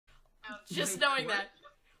just knowing that.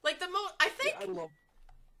 Like,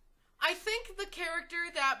 I think the character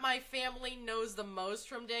that my family knows the most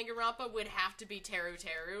from Danganronpa would have to be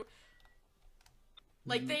Teruteru.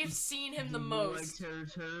 Like, they've seen him the most. Do you like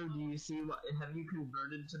Teruteru? Do you see have you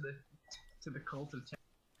converted to the cult of Teruteru?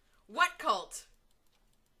 What cult?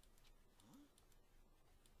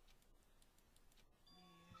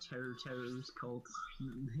 Teruteru's cult,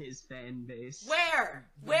 his fan base. Where?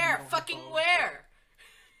 Where? Fucking where?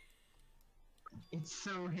 It's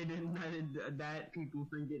so hidden that people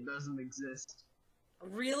think it doesn't exist.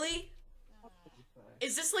 Really?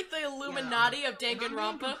 Is this like the Illuminati of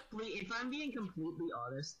Danganronpa? If I'm being completely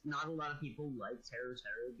honest, not a lot of people like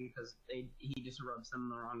Teruteru because he just rubs them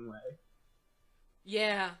the wrong way.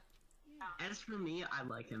 Yeah. As for me, I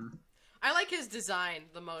like him. I like his design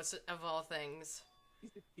the most of all things.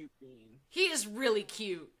 He's a cute bean. He is really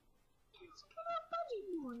cute.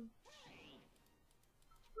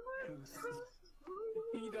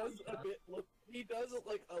 He does a bit look. He does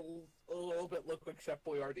like a little bit look like Chef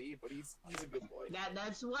Boyardee, but he's a good boy.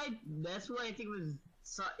 That's why I think it was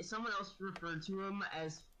someone else referred to him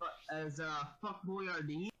as fuck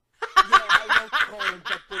Boyardee. Yeah, I don't call him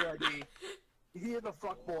Chef Boyardee. He is a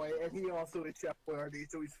fuck boy, and he also is Chef Boyardee,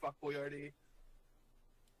 so he's fuck Boyardee.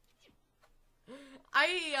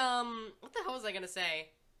 What the hell was I gonna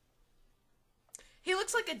say? He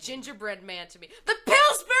looks like a gingerbread man to me. The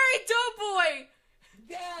Pillsbury Doughboy!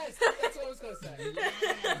 Yes! That's what I was gonna say.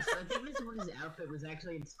 Yes, I think this one his outfit was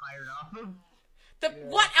actually inspired off of.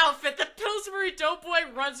 What outfit? The Pillsbury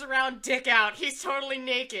Doughboy runs around dick out. He's totally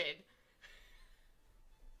naked.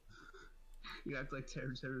 You act like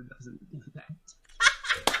Teruteru doesn't do that.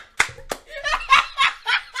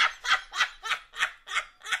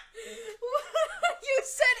 You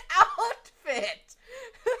said outfit!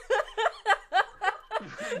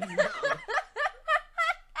 No.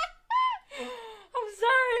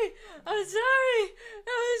 I'm sorry.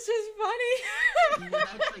 That was just funny. You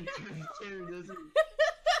act like Teruteru doesn't.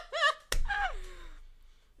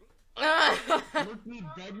 Look me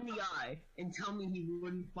dead in the eye and tell me he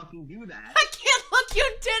wouldn't fucking do that. I can't look you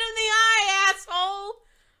dead in the eye, asshole!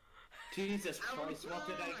 Jesus Christ, what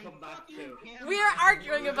did I come back to? We are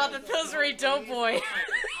arguing about the Pillsbury Doughboy.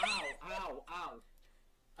 Ow.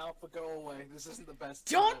 Alpha, go away. This isn't the best.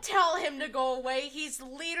 Don't tell him to go away. He's the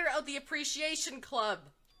leader of the Appreciation Club.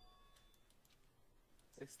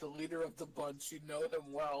 It's the leader of the bunch. You know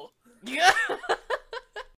them well. Yeah.